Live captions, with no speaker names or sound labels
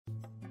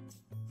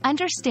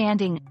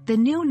Understanding the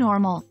New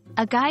Normal,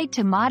 a guide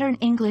to modern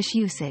English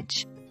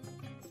usage.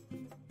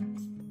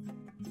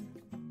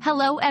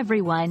 Hello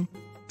everyone.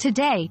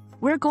 Today,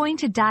 we're going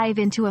to dive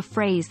into a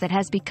phrase that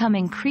has become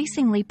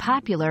increasingly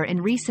popular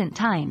in recent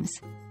times: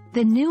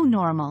 the new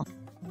normal.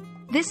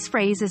 This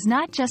phrase is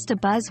not just a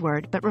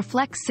buzzword but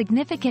reflects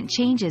significant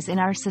changes in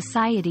our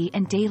society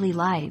and daily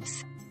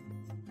lives.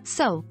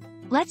 So,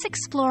 let's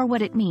explore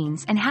what it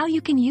means and how you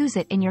can use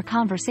it in your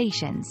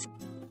conversations.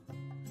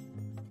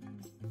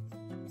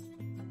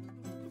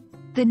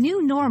 The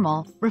new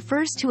normal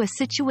refers to a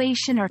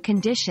situation or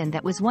condition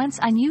that was once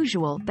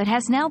unusual but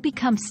has now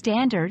become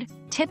standard,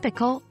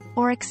 typical,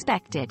 or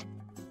expected.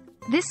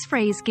 This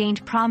phrase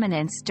gained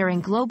prominence during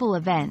global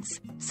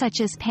events,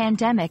 such as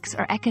pandemics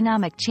or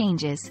economic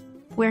changes,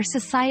 where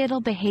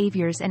societal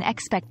behaviors and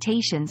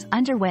expectations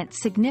underwent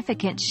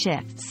significant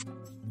shifts.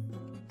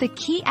 The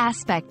key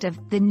aspect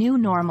of the new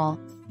normal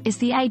is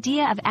the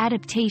idea of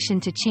adaptation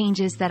to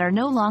changes that are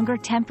no longer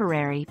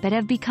temporary but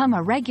have become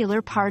a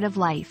regular part of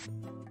life.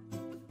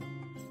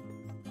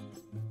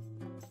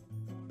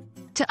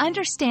 To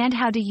understand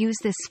how to use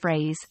this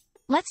phrase,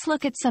 let's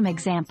look at some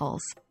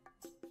examples.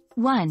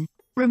 1.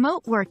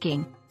 Remote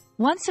working.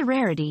 Once a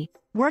rarity,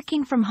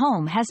 working from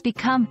home has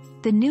become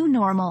the new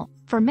normal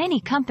for many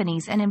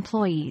companies and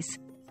employees.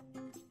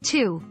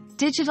 2.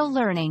 Digital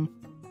learning.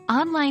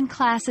 Online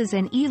classes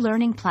and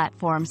e-learning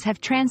platforms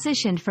have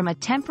transitioned from a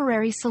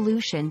temporary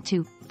solution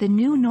to the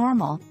new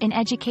normal in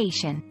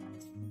education.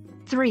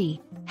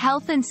 3.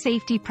 Health and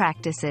safety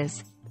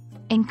practices.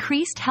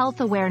 Increased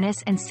health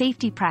awareness and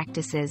safety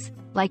practices,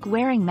 like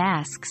wearing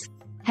masks,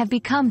 have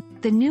become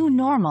the new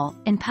normal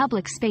in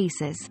public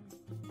spaces.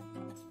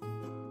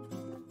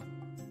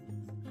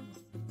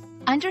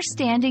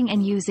 Understanding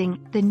and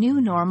using the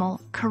new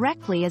normal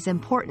correctly is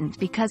important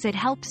because it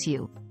helps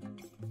you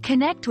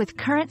connect with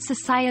current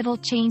societal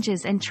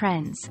changes and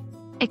trends,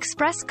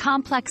 express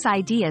complex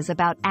ideas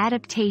about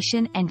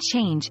adaptation and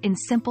change in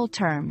simple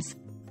terms,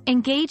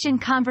 engage in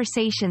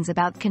conversations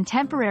about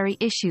contemporary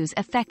issues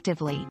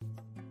effectively.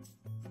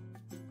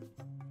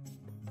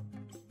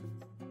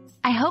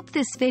 I hope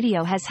this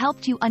video has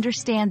helped you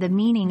understand the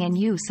meaning and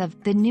use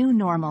of the new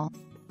normal.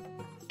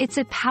 It's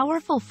a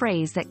powerful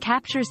phrase that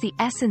captures the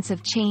essence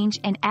of change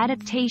and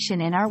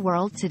adaptation in our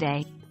world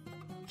today.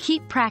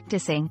 Keep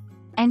practicing,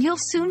 and you'll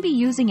soon be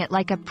using it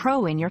like a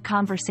pro in your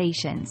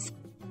conversations.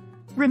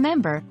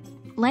 Remember,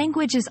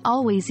 language is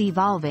always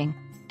evolving,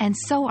 and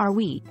so are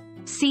we.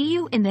 See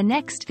you in the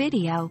next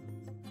video.